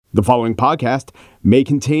The following podcast may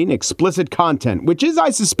contain explicit content, which is, I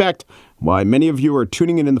suspect, why many of you are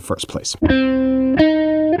tuning in the first place.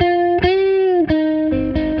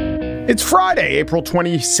 It's Friday, April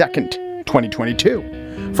 22nd,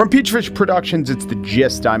 2022. From Peachfish Productions, it's The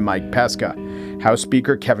Gist. I'm Mike Pesca. House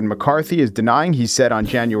Speaker Kevin McCarthy is denying he said on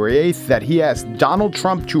January 8th that he asked Donald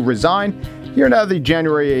Trump to resign. Here now the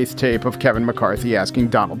January 8th tape of Kevin McCarthy asking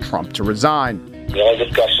Donald Trump to resign. The only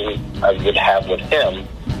discussion I would have with him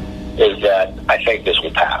is that I think this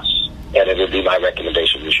will pass, and it would be my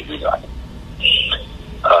recommendation we should resign.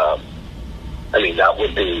 That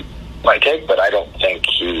would be my take, but I don't think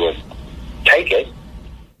he would take it.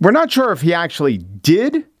 We're not sure if he actually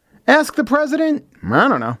did ask the president. I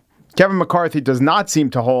don't know. Kevin McCarthy does not seem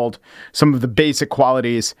to hold some of the basic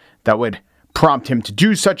qualities that would prompt him to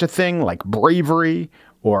do such a thing, like bravery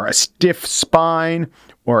or a stiff spine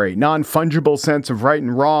or a non-fungible sense of right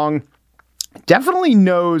and wrong. Definitely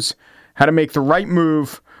knows how to make the right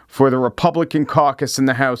move for the Republican caucus in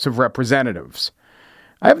the House of Representatives.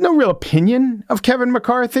 I have no real opinion of Kevin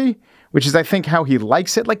McCarthy, which is, I think, how he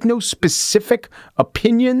likes it. Like, no specific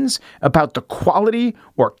opinions about the quality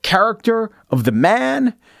or character of the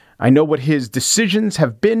man. I know what his decisions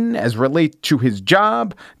have been as relate to his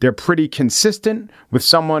job. They're pretty consistent with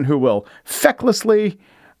someone who will fecklessly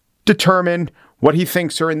determine what he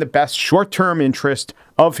thinks are in the best short-term interest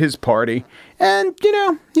of his party. And,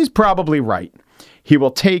 he's probably right. He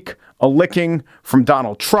will take a licking from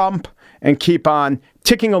Donald Trump and keep on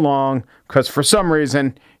ticking along because for some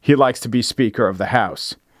reason he likes to be Speaker of the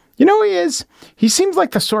House. You know who he is? He seems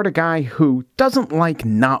like the sort of guy who doesn't like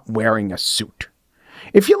not wearing a suit.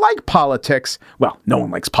 If you like politics, well, no one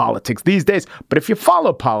likes politics these days, but if you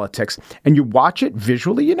follow politics and you watch it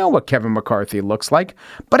visually, you know what Kevin McCarthy looks like.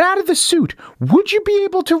 But out of the suit, would you be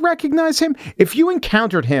able to recognize him if you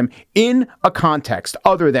encountered him in a context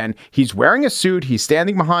other than he's wearing a suit, he's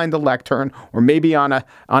standing behind the lectern, or maybe on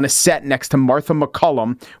a set next to Martha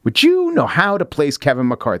McCullum? Would you know how to place Kevin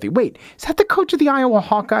McCarthy? Wait, is that the coach of the Iowa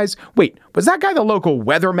Hawkeyes? Wait, was that guy the local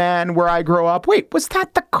weatherman where I grew up? Wait, was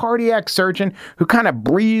that the cardiac surgeon who kind of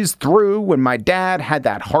breezed through when my dad had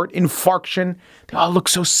that heart infarction? They all look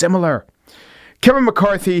so similar. Kevin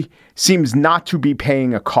McCarthy seems not to be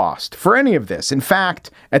paying a cost for any of this. In fact,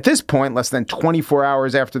 at this point, less than 24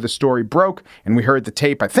 hours after the story broke, and we heard the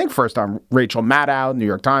tape, I think first on Rachel Maddow, New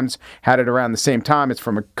York Times had it around the same time. It's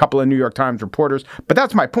from a couple of New York Times reporters. But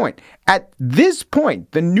that's my point. At this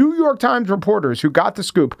point, the New York Times reporters who got the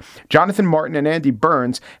scoop, Jonathan Martin and Andy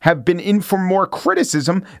Burns, have been in for more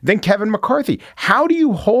criticism than Kevin McCarthy. How do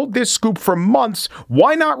you hold this scoop for months?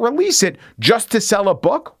 Why not release it just to sell a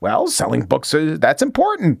book? Well, selling books, that's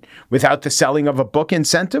important. Without the selling of a book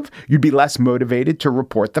incentive, you'd be less motivated to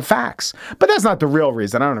report the facts. But that's not the real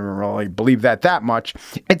reason. I don't even really believe that much.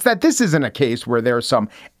 It's that this isn't a case where there's some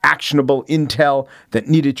actionable intel that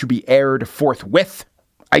needed to be aired forthwith.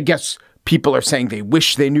 I guess people are saying they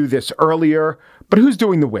wish they knew this earlier, but who's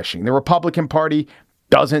doing the wishing? The Republican Party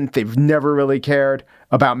doesn't. They've never really cared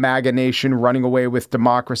about MAGA Nation running away with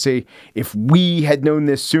democracy. If we had known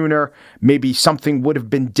this sooner, maybe something would have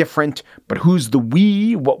been different. But who's the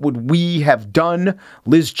we? What would we have done?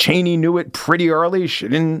 Liz Cheney knew it pretty early. She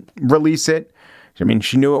didn't release it.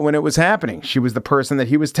 She knew it when it was happening. She was the person that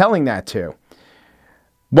he was telling that to.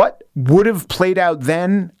 What would have played out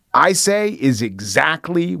then, I say, is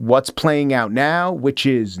exactly what's playing out now, which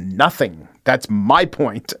is nothing. That's my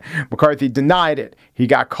point. McCarthy denied it. He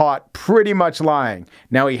got caught pretty much lying.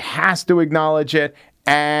 Now he has to acknowledge it,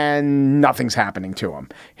 and nothing's happening to him.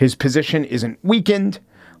 His position isn't weakened.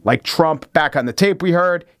 Like Trump back on the tape we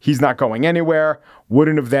heard, he's not going anywhere.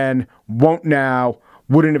 Wouldn't have then, won't now.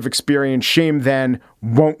 Wouldn't have experienced shame then,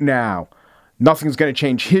 won't now. Nothing's going to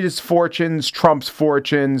change his fortunes, Trump's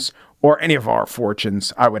fortunes, or any of our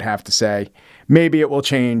fortunes, I would have to say. Maybe it will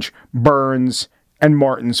change Burns and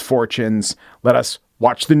Martin's fortunes. Let us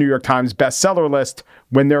watch the New York Times bestseller list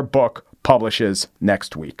when their book publishes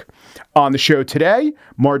next week. On the show today,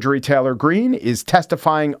 Marjorie Taylor Greene is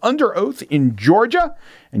testifying under oath in Georgia,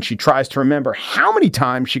 and she tries to remember how many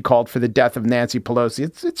times she called for the death of Nancy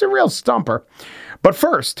Pelosi. It's a real stumper. But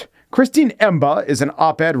first, Christine Emba is an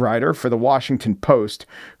op-ed writer for the Washington Post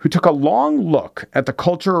who took a long look at the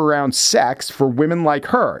culture around sex for women like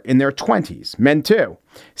her in their 20s, men too.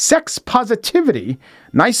 Sex positivity,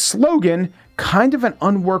 nice slogan, kind of an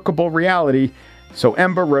unworkable reality. So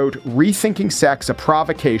Emba wrote Rethinking Sex, a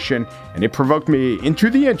Provocation, and it provoked me into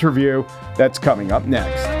the interview that's coming up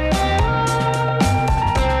next.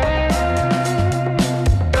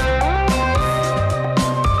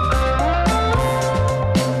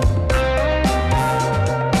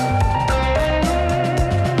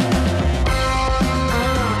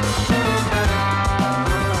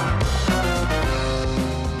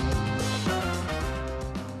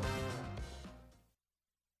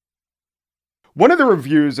 One of the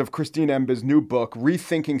reviews of Christine Emba's new book,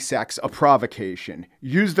 Rethinking Sex, A Provocation,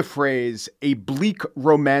 used the phrase, a bleak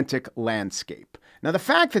romantic landscape. Now, the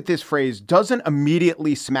fact that this phrase doesn't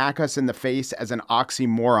immediately smack us in the face as an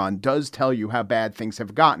oxymoron does tell you how bad things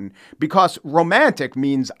have gotten, because romantic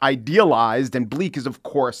means idealized and bleak is, of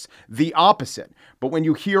course, the opposite. But when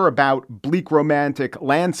you hear about bleak romantic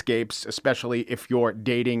landscapes, especially if you're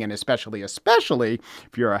dating and especially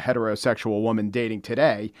if you're a heterosexual woman dating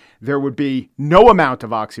today, there would be no amount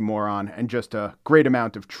of oxymoron and just a great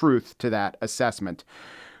amount of truth to that assessment.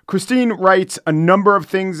 Christine writes a number of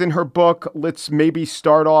things in her book. Let's maybe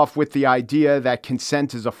start off with the idea that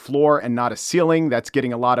consent is a floor and not a ceiling. That's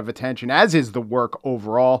getting a lot of attention, as is the work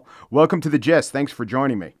overall. Welcome to The Gist. Thanks for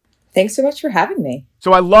joining me. Thanks so much for having me.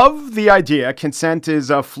 So I love the idea consent is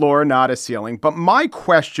a floor, not a ceiling. But my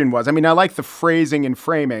question was, I like the phrasing and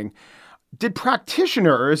framing. Did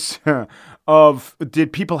practitioners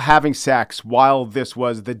did people having sex while this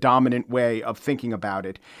was the dominant way of thinking about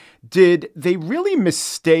it, did they really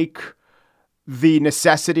mistake the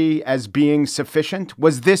necessity as being sufficient?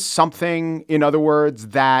 Was this something, in other words,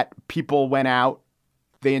 that people went out,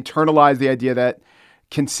 they internalized the idea that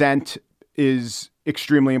consent is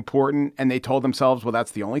extremely important, and they told themselves, well,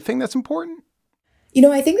 that's the only thing that's important?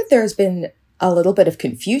 I think that there's been a little bit of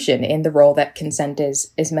confusion in the role that consent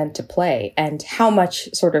is meant to play and how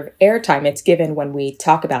much sort of airtime it's given when we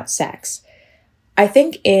talk about sex. I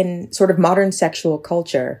think in sort of modern sexual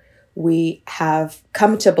culture, we have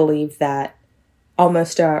come to believe that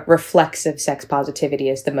almost a reflexive sex positivity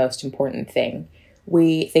is the most important thing.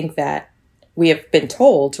 We think that we have been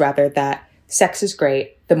told, rather, that sex is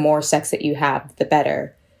great. The more sex that you have, the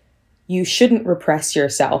better. You shouldn't repress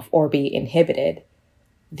yourself or be inhibited.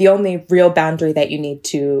 The only real boundary that you need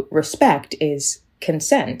to respect is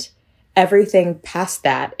consent. Everything past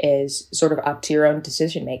that is sort of up to your own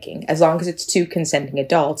decision making. As long as it's two consenting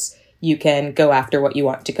adults, you can go after what you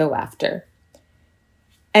want to go after.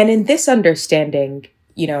 And in this understanding,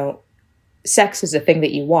 sex is a thing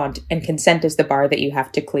that you want, and consent is the bar that you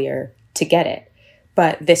have to clear to get it.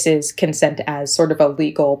 But this is consent as sort of a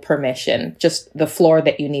legal permission, just the floor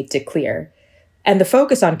that you need to clear. And the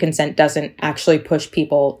focus on consent doesn't actually push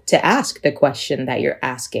people to ask the question that you're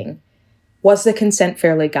asking. Was the consent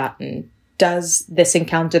fairly gotten? Does this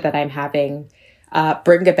encounter that I'm having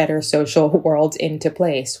bring a better social world into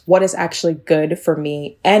place? What is actually good for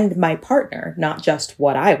me and my partner, not just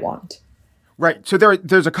what I want? Right. So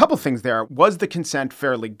there's a couple things there. Was the consent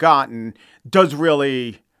fairly gotten? Does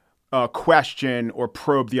really question or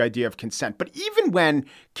probe the idea of consent. But even when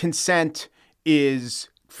consent is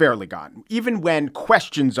fairly gotten, even when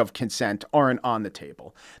questions of consent aren't on the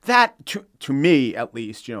table, that to me, at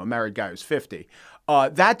least, a married guy who's 50,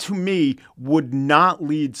 that to me would not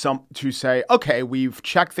lead some to say, okay, we've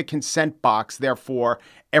checked the consent box, therefore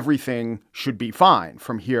everything should be fine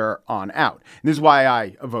from here on out. And this is why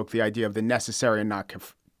I evoke the idea of the necessary and not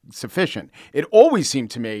sufficient. It always seemed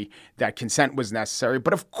to me that consent was necessary,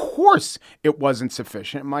 but of course it wasn't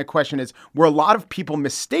sufficient. My question is, were a lot of people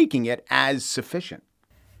mistaking it as sufficient?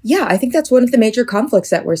 Yeah, I think that's one of the major conflicts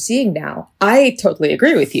that we're seeing now. I totally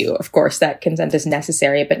agree with you, of course, that consent is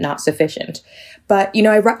necessary but not sufficient. But,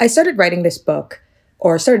 I started writing this book,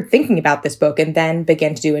 or started thinking about this book, and then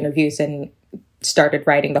began to do interviews and started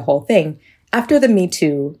writing the whole thing after the Me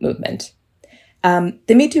Too movement. The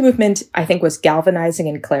Me Too movement, I think, was galvanizing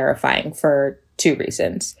and clarifying for two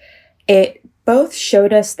reasons. It both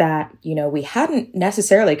showed us that, we hadn't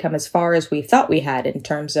necessarily come as far as we thought we had in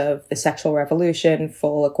terms of the sexual revolution,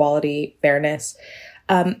 full equality, fairness.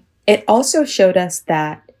 It also showed us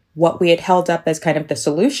that what we had held up as kind of the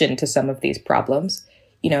solution to some of these problems,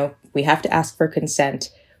 we have to ask for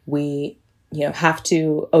consent, we, have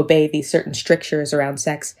to obey these certain strictures around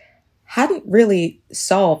sex, hadn't really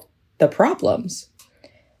solved the problems.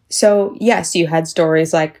 So yes, you had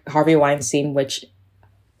stories like Harvey Weinstein, which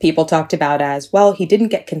people talked about as, well, he didn't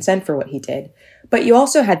get consent for what he did. But you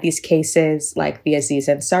also had these cases like the Aziz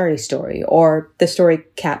Ansari story, or the story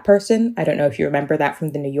Cat Person. I don't know if you remember that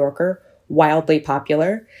from the New Yorker, wildly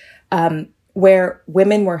popular, where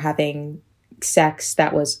women were having sex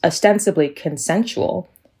that was ostensibly consensual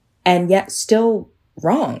and yet still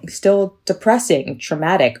wrong, still depressing,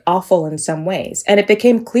 traumatic, awful in some ways. And it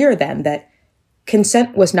became clear then that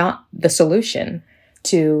consent was not the solution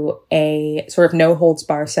to a sort of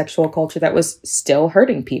no-holds-barred sexual culture that was still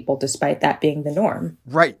hurting people, despite that being the norm.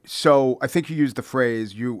 Right. So I think you used the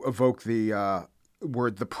phrase, you evoke the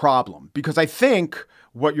word, the problem, because I think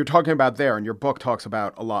what you're talking about there, and your book talks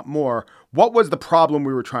about a lot more, what was the problem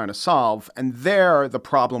we were trying to solve? And there, the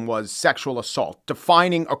problem was sexual assault,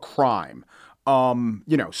 defining a crime.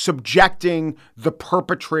 subjecting the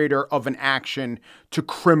perpetrator of an action to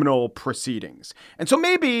criminal proceedings. And so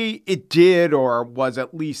maybe it did, or was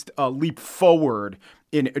at least a leap forward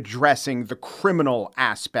in addressing the criminal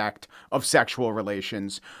aspect of sexual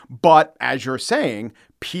relations. But as you're saying,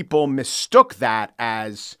 people mistook that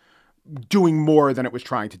as doing more than it was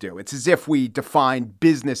trying to do. It's as if we define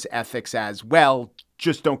business ethics as, well,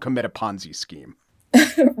 just don't commit a Ponzi scheme.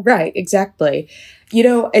 Right, exactly.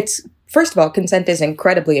 It's, first of all, consent is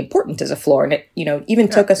incredibly important as a floor, and it, even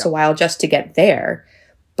took us a while just to get there.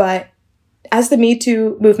 But as the Me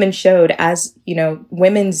Too movement showed, as,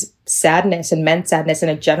 women's sadness and men's sadness and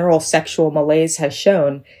a general sexual malaise has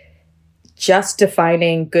shown, just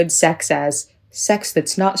defining good sex as sex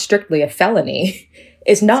that's not strictly a felony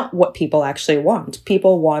is not what people actually want.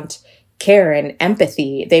 People want care and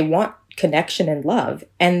empathy. They want connection and love,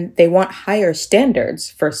 and they want higher standards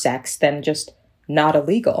for sex than just not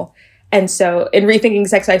illegal. And so in Rethinking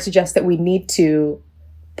Sex, I suggest that we need to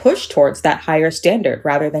push towards that higher standard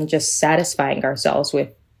rather than just satisfying ourselves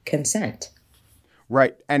with consent.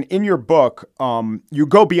 Right. And in your book, you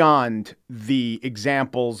go beyond the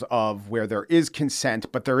examples of where there is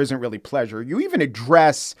consent, but there isn't really pleasure. You even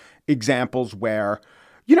address examples where,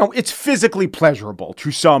 it's physically pleasurable to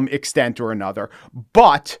some extent or another,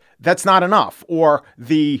 but that's not enough. Or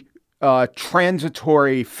the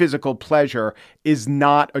transitory physical pleasure is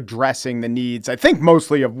not addressing the needs, I think,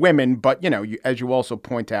 mostly of women, but, as you also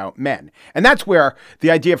point out, men. And that's where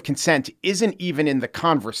the idea of consent isn't even in the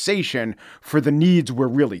conversation for the needs we're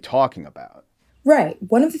really talking about. Right.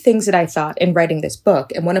 One of the things that I thought in writing this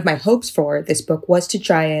book, and one of my hopes for this book, was to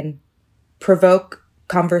try and provoke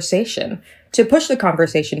conversation, to push the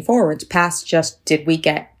conversation forwards past just did we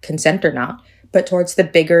get consent or not, but towards the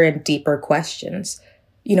bigger and deeper questions.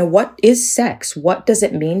 What is sex? What does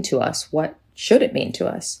it mean to us? What should it mean to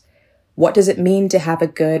us? What does it mean to have a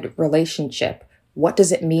good relationship? What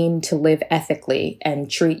does it mean to live ethically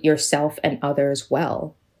and treat yourself and others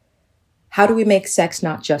well? How do we make sex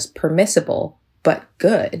not just permissible, but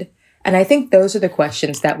good? And I think those are the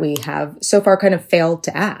questions that we have so far kind of failed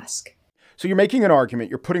to ask. So you're making an argument,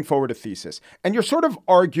 you're putting forward a thesis, and you're sort of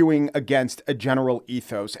arguing against a general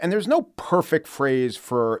ethos. And there's no perfect phrase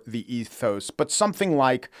for the ethos, but something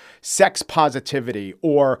like sex positivity,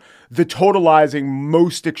 or the totalizing,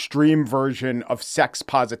 most extreme version of sex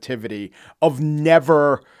positivity, of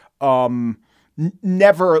never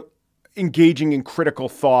engaging in critical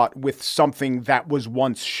thought with something that was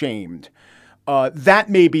once shamed. That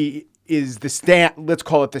maybe is let's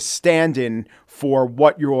call it the stand-in for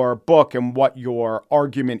what your book and what your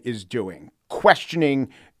argument is doing. Questioning,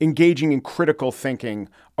 engaging in critical thinking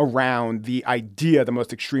around the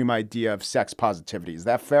most extreme idea of sex positivity. Is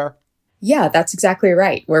that fair? Yeah, that's exactly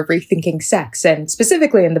right. We're rethinking sex. And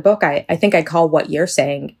specifically in the book, I think I call what you're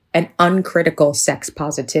saying an uncritical sex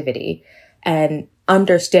positivity, and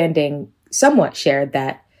understanding somewhat shared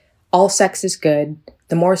that all sex is good.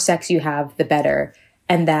 The more sex you have, the better.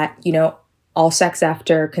 And that, all sex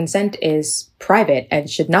after consent is private and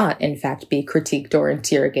should not, in fact, be critiqued or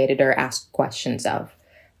interrogated or asked questions of.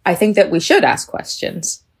 I think that we should ask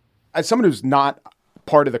questions. As someone who's not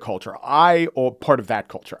part of the culture, or part of that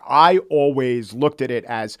culture, I always looked at it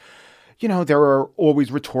as, there are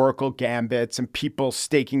always rhetorical gambits and people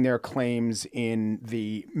staking their claims in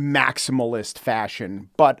the maximalist fashion.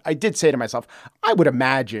 But I did say to myself, I would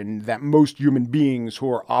imagine that most human beings who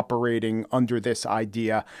are operating under this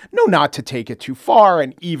idea know not to take it too far.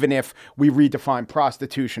 And even if we redefine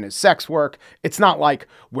prostitution as sex work, it's not like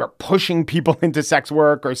we're pushing people into sex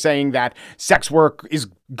work or saying that sex work is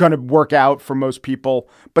going to work out for most people.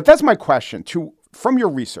 But that's my question from your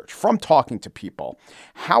research, from talking to people,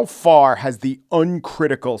 how far has the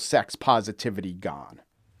uncritical sex positivity gone?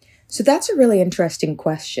 So that's a really interesting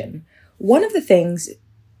question. One of the things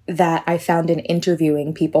that I found in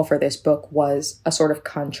interviewing people for this book was a sort of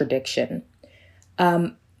contradiction.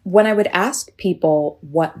 When I would ask people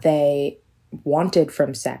what they wanted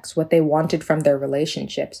from sex, what they wanted from their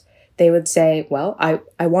relationships, they would say, well,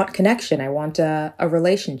 I want connection. I want a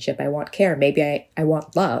relationship. I want care. Maybe I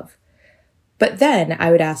want love. But then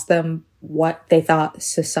I would ask them what they thought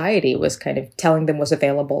society was kind of telling them was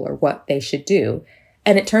available or what they should do.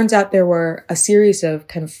 And it turns out there were a series of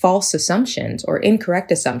kind of false assumptions or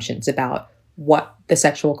incorrect assumptions about what the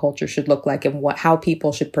sexual culture should look like and how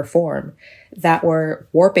people should perform that were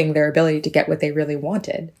warping their ability to get what they really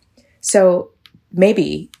wanted. So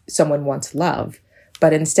maybe someone wants love,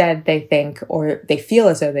 but instead they think, or they feel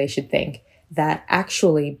as though they should think, that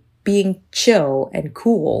actually being chill and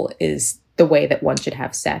cool is the way that one should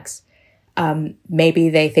have sex. Maybe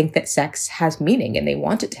they think that sex has meaning and they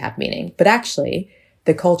want it to have meaning. But actually,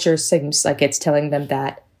 the culture seems like it's telling them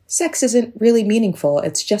that sex isn't really meaningful.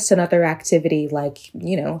 It's just another activity like,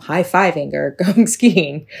 high-fiving or going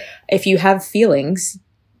skiing. If you have feelings,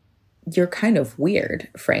 you're kind of weird,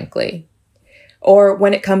 frankly. Or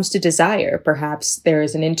when it comes to desire, perhaps there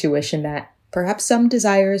is an intuition that perhaps some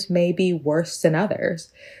desires may be worse than others.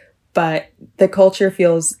 But the culture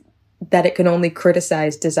feels that it can only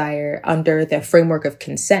criticize desire under the framework of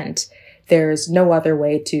consent. There's no other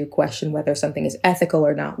way to question whether something is ethical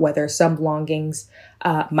or not, whether some longings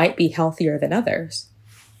might be healthier than others.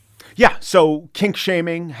 Yeah, so kink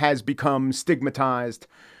shaming has become stigmatized.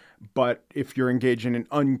 But if you're engaging in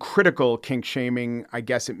uncritical kink shaming, I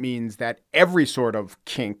guess it means that every sort of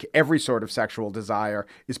kink, every sort of sexual desire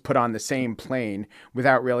is put on the same plane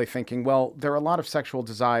without really thinking, well, there are a lot of sexual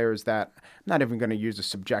desires that, I'm not even going to use a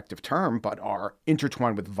subjective term, but are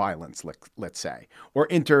intertwined with violence, let's say, or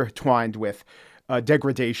intertwined with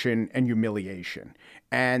degradation and humiliation.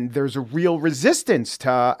 And there's a real resistance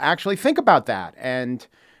to actually think about that and,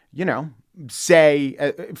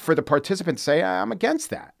 say, for the participants, say, I'm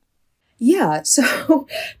against that. Yeah, so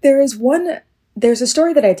there's a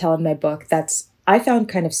story that I tell in my book I found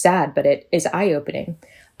kind of sad, but it is eye-opening.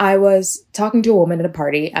 I was talking to a woman at a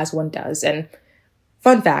party, as one does, and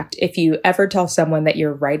fun fact, if you ever tell someone that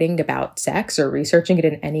you're writing about sex or researching it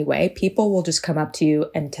in any way, people will just come up to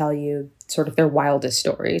you and tell you sort of their wildest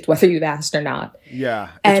stories, whether you've asked or not. Yeah,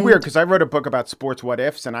 it's weird because I wrote a book about sports what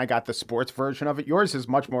ifs, and I got the sports version of it. Yours is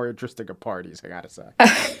much more interesting at parties, I gotta say.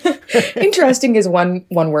 Interesting is one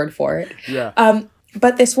word for it. Yeah.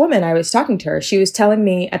 But this woman, I was talking to her, she was telling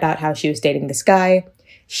me about how she was dating this guy.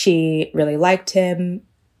 She really liked him,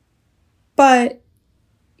 but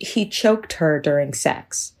he choked her during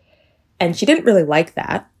sex. And she didn't really like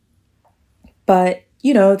that. But,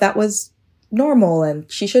 that was normal and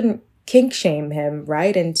she shouldn't kink shame him,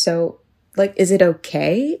 right? And so, is it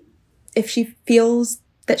okay if she feels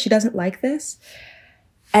that she doesn't like this?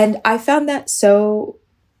 And I found that so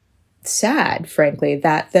sad, frankly,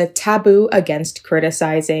 that the taboo against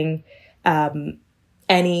criticizing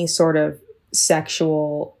any sort of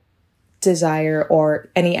sexual desire or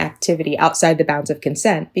any activity outside the bounds of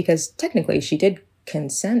consent, because technically she did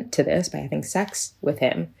consent to this by having sex with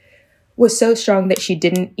him, was so strong that she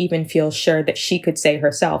didn't even feel sure that she could say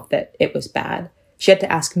herself that it was bad. She had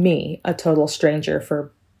to ask me, a total stranger,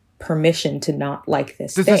 for permission to not like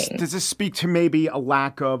this thing. Does this speak to maybe a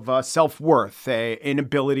lack of self-worth, an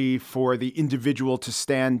inability for the individual to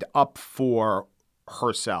stand up for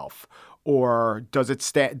herself? Or does it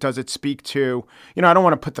speak to, I don't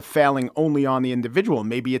want to put the failing only on the individual.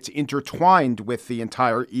 Maybe it's intertwined with the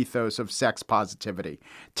entire ethos of sex positivity,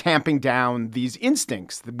 tamping down these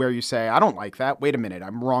instincts where you say, I don't like that. Wait a minute,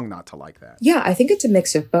 I'm wrong not to like that. Yeah, I think it's a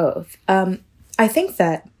mix of both. I think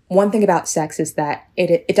that one thing about sex is that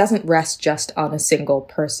it doesn't rest just on a single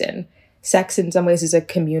person. Sex in some ways is a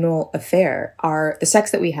communal affair. The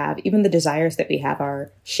sex that we have, even the desires that we have,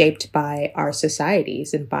 are shaped by our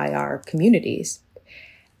societies and by our communities.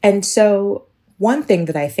 And so one thing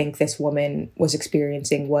that I think this woman was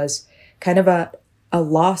experiencing was kind of a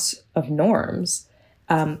loss of norms,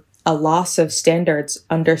 a loss of standards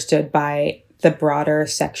understood by the broader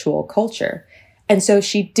sexual culture. And so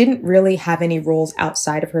she didn't really have any rules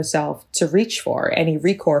outside of herself to reach for, any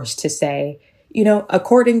recourse to say,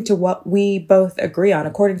 according to what we both agree on,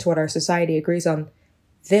 according to what our society agrees on,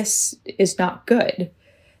 this is not good.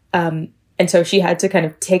 And so she had to kind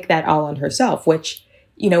of take that all on herself, which,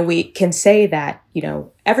 we can say that,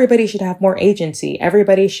 everybody should have more agency.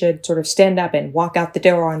 Everybody should sort of stand up and walk out the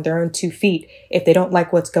door on their own 2 feet if they don't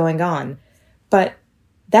like what's going on. But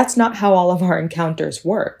that's not how all of our encounters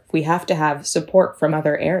work. We have to have support from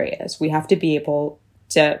other areas. We have to be able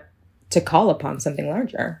to call upon something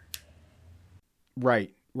larger.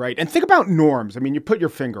 Right. And think about norms. I mean, you put your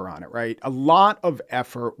finger on it, right? A lot of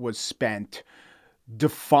effort was spent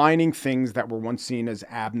defining things that were once seen as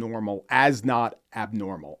abnormal as not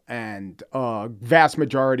abnormal. And vast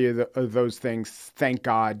majority of those things, thank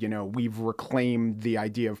God, we've reclaimed the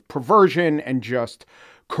idea of perversion and just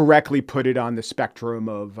correctly put it on the spectrum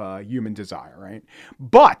of human desire, right?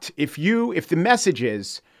 But if the message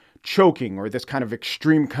is choking or this kind of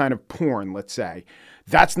extreme kind of porn, let's say,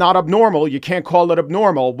 that's not abnormal. You can't call it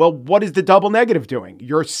abnormal. Well, what is the double negative doing?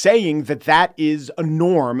 You're saying that is a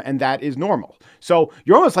norm and that is normal. So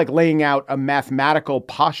you're almost like laying out a mathematical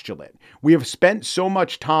postulate. We have spent so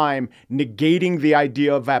much time negating the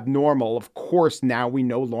idea of abnormal. Of course, now we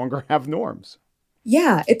no longer have norms.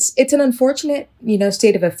 Yeah, it's an unfortunate,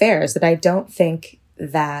 state of affairs that I don't think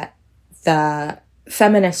that the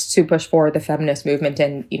feminists who push forward the feminist movement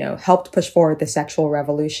and, helped push forward the sexual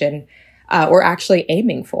revolution were actually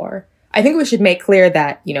aiming for. I think we should make clear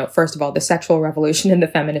that, first of all, the sexual revolution and the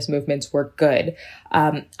feminist movements were good.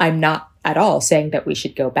 I'm not at all saying that we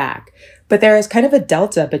should go back. But there is kind of a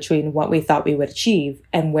delta between what we thought we would achieve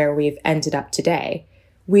and where we've ended up today.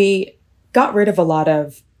 We got rid of a lot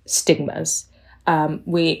of stigmas.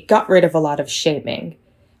 We got rid of a lot of shaming.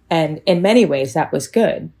 And in many ways, that was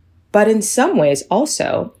good. But in some ways,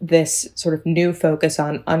 also, this sort of new focus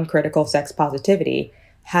on uncritical sex positivity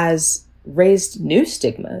has raised new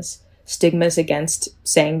stigmas. Stigmas against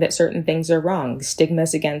saying that certain things are wrong.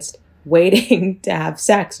 Stigmas against waiting to have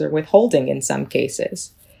sex or withholding in some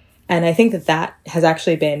cases. And I think that has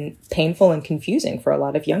actually been painful and confusing for a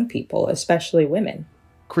lot of young people, especially women.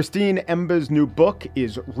 Christine Emba's new book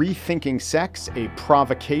is Rethinking Sex, a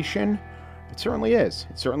Provocation. It certainly is.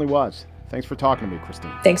 It certainly was. Thanks for talking to me,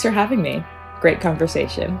 Christine. Thanks for having me. Great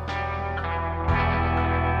conversation.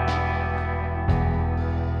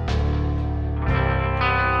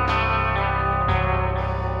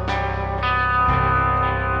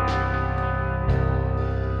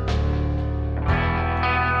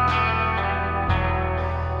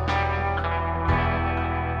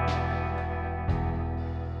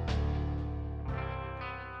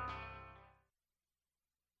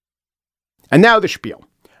 And now the spiel.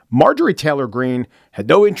 Marjorie Taylor Greene had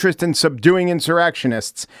no interest in subduing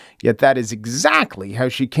insurrectionists, yet that is exactly how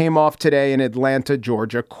she came off today in Atlanta,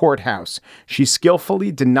 Georgia courthouse. She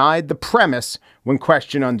skillfully denied the premise when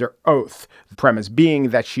questioned under oath, the premise being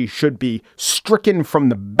that she should be stricken from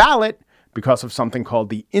the ballot because of something called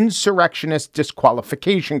the Insurrectionist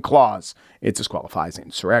Disqualification Clause. It disqualifies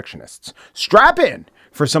insurrectionists. Strap in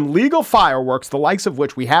for some legal fireworks, the likes of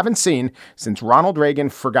which we haven't seen since Ronald Reagan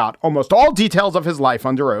forgot almost all details of his life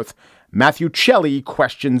under oath. Matthew Celli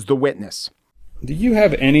questions the witness. Do you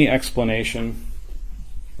have any explanation,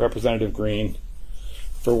 Representative Greene,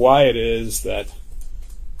 for why it is that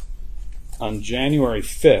on January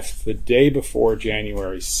 5th, the day before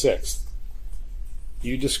January 6th,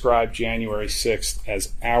 you described January 6th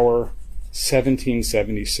as our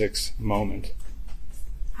 1776 moment?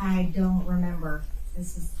 I don't remember.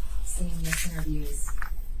 This is seeing this interview is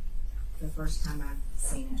the first time I've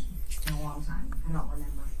seen it in a long time. I don't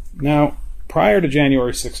remember. Now, prior to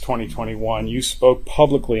January 6, 2021, you spoke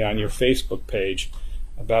publicly on your Facebook page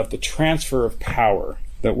about the transfer of power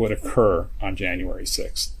that would occur on January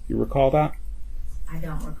 6th. You recall that? I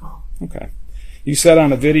don't recall. Okay. You said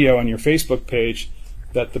on a video on your Facebook page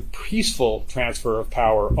that the peaceful transfer of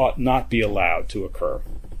power ought not be allowed to occur.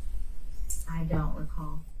 I don't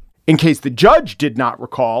recall. In case the judge did not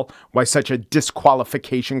recall why such a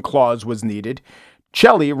disqualification clause was needed,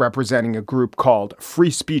 Celli, representing a group called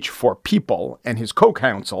Free Speech for People, and his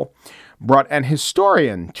co-counsel, brought an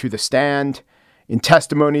historian to the stand. In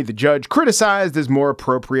testimony, the judge criticized as more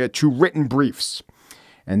appropriate to written briefs.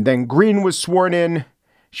 And then Greene was sworn in.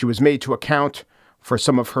 She was made to account for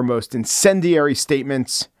some of her most incendiary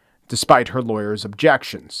statements, despite her lawyer's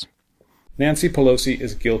objections. Nancy Pelosi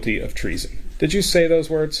is guilty of treason. Did you say those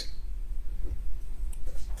words?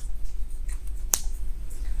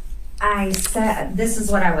 I said, this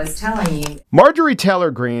is what I was telling you. Marjorie Taylor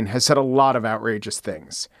Greene has said a lot of outrageous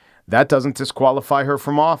things. That doesn't disqualify her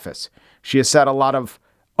from office. She has said a lot of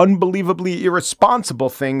unbelievably irresponsible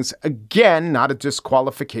things. Again, not a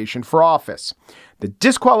disqualification for office. The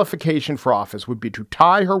disqualification for office would be to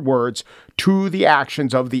tie her words to the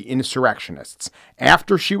actions of the insurrectionists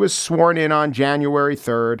after she was sworn in on January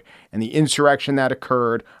 3rd and the insurrection that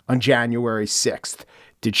occurred on January 6th.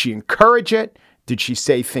 Did she encourage it? Did she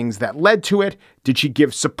say things that led to it? Did she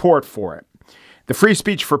give support for it? The Free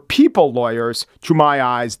Speech for People lawyers, to my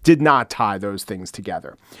eyes, did not tie those things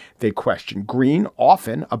together. They questioned Greene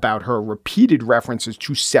often about her repeated references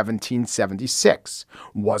to 1776.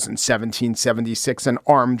 Wasn't 1776 an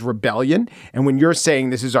armed rebellion? And when you're saying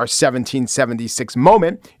this is our 1776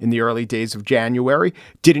 moment in the early days of January,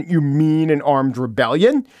 didn't you mean an armed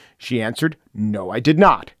rebellion? She answered, no, I did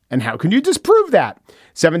not. And how can you disprove that?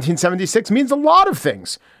 1776 means a lot of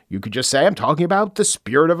things. You could just say, I'm talking about the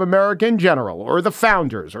spirit of America in general, or the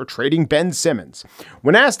founders, or trading Ben Simmons.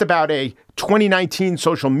 When asked about a 2019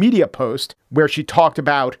 social media post where she talked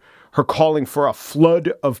about her calling for a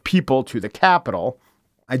flood of people to the Capitol,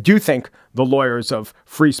 I do think the lawyers of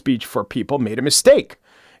Free Speech for People made a mistake.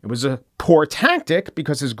 It was a poor tactic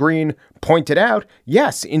because, as Greene pointed out,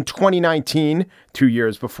 yes, in 2019, 2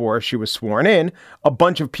 years before she was sworn in, a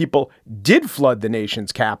bunch of people did flood the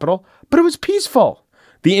nation's capital, but it was peaceful.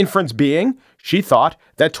 The inference being She thought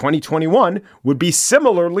that 2021 would be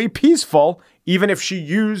similarly peaceful, even if she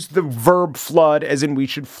used the verb flood as in we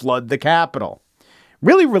should flood the Capitol.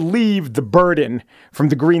 Really relieved the burden from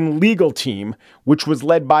the Green legal team, which was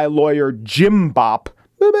led by lawyer Jim Bop.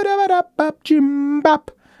 Jim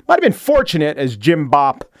Bop. Might have been fortunate as Jim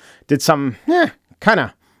Bop did some kind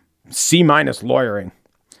of C- lawyering,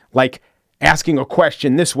 like asking a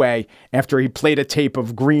question this way after he played a tape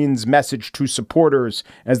of Green's message to supporters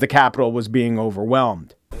as the Capitol was being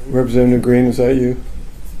overwhelmed. Representative Green, is that you?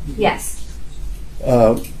 Yes.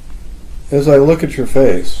 As I look at your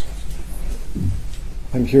face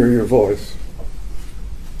and hear your voice,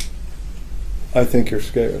 I think you're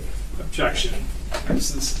scared. Objection.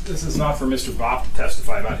 This is not for Mr. Bopp to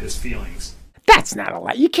testify about his feelings. That's not a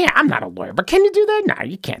lie. You can't. I'm not a lawyer, but can you do that? No,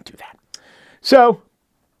 you can't do that. So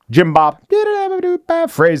Jim Bop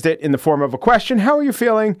phrased it in the form of a question. How are you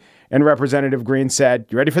feeling? And Representative Green said,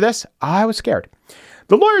 you ready for this? I was scared.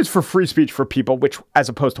 The lawyers for free speech for people, which as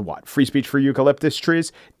opposed to what? Free speech for eucalyptus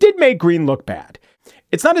trees, did make Green look bad.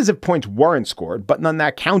 It's not as if points weren't scored, but none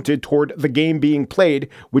that counted toward the game being played,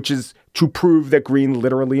 which is to prove that Green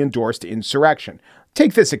literally endorsed insurrection.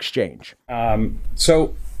 Take this exchange.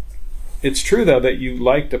 So it's true, though, that you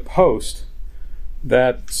liked a post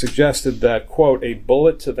that suggested that, quote, a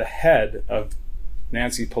bullet to the head of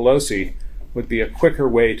Nancy Pelosi would be a quicker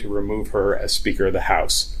way to remove her as Speaker of the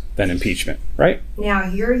House than impeachment, right? Now,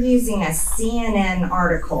 you're using a CNN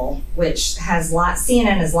article, which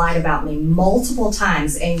CNN has lied about me multiple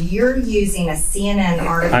times, and you're using a CNN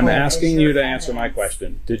article. I'm asking you to answer my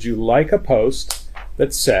question. Did you like a post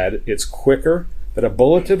that said it's quicker, that a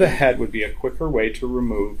bullet to the head would be a quicker way to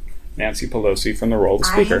remove Nancy Pelosi from the role of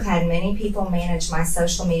Speaker? I have had many people manage my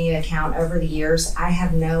social media account over the years. I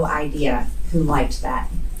have no idea who liked that.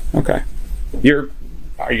 Okay.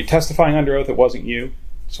 Are you testifying under oath it wasn't you?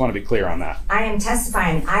 Just want to be clear on that. I am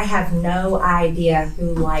testifying. I have no idea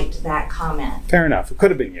who liked that comment. Fair enough. It could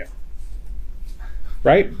have been you.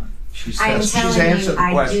 Right? I'm telling you,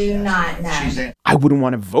 I do not know. I wouldn't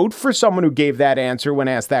want to vote for someone who gave that answer when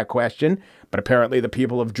asked that question, but apparently the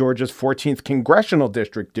people of Georgia's 14th congressional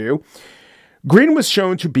district do. Green was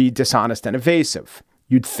shown to be dishonest and evasive.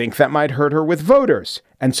 You'd think that might hurt her with voters,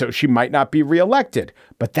 and so she might not be reelected.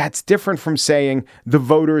 But that's different from saying the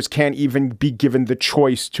voters can't even be given the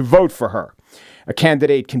choice to vote for her. A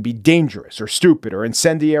candidate can be dangerous or stupid or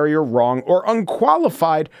incendiary or wrong or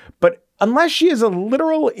unqualified, but unless she is a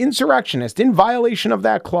literal insurrectionist in violation of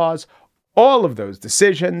that clause, all of those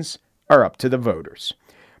decisions are up to the voters.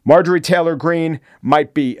 Marjorie Taylor Greene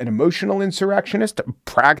might be an emotional insurrectionist, a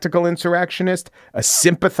practical insurrectionist, a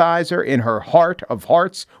sympathizer in her heart of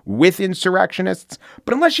hearts with insurrectionists,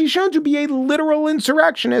 but unless she's shown to be a literal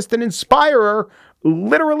insurrectionist and inspirer,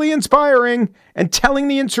 literally inspiring and telling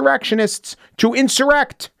the insurrectionists to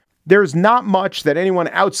insurrect, there's not much that anyone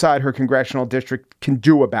outside her congressional district can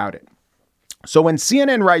do about it. So when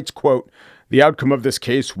CNN writes, quote, the outcome of this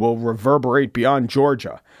case will reverberate beyond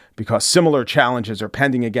Georgia because similar challenges are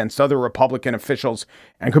pending against other Republican officials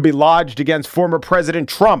and could be lodged against former President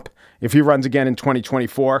Trump if he runs again in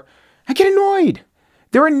 2024, I get annoyed.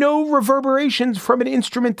 There are no reverberations from an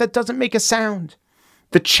instrument that doesn't make a sound.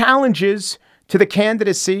 The challenges to the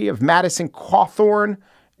candidacy of Madison Cawthorn,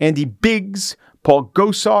 Andy Biggs, Paul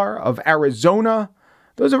Gosar of Arizona,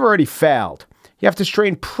 those have already failed. You have to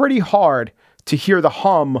strain pretty hard to hear the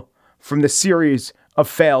hum from the series of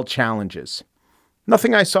failed challenges.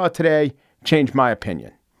 Nothing I saw today changed my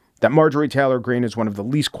opinion that Marjorie Taylor Greene is one of the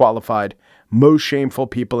least qualified, most shameful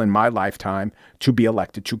people in my lifetime to be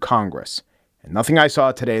elected to Congress. And nothing I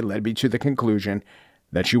saw today led me to the conclusion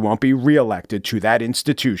that she won't be reelected to that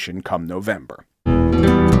institution come November.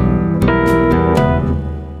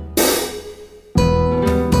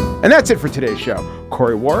 And that's it for today's show.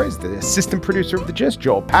 Corey War is the assistant producer of The Gist.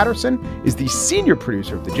 Joel Patterson is the senior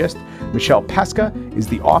producer of The Gist. Michelle Pesca is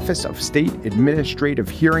the Office of State Administrative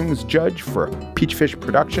Hearings Judge for Peachfish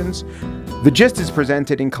Productions. The Gist is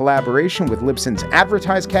presented in collaboration with Libsyn's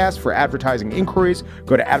AdvertiseCast. For advertising inquiries,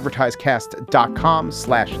 go to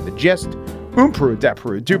advertisecast.com/thegist. Peru, de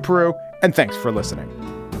Peru, du Peru, and thanks for listening.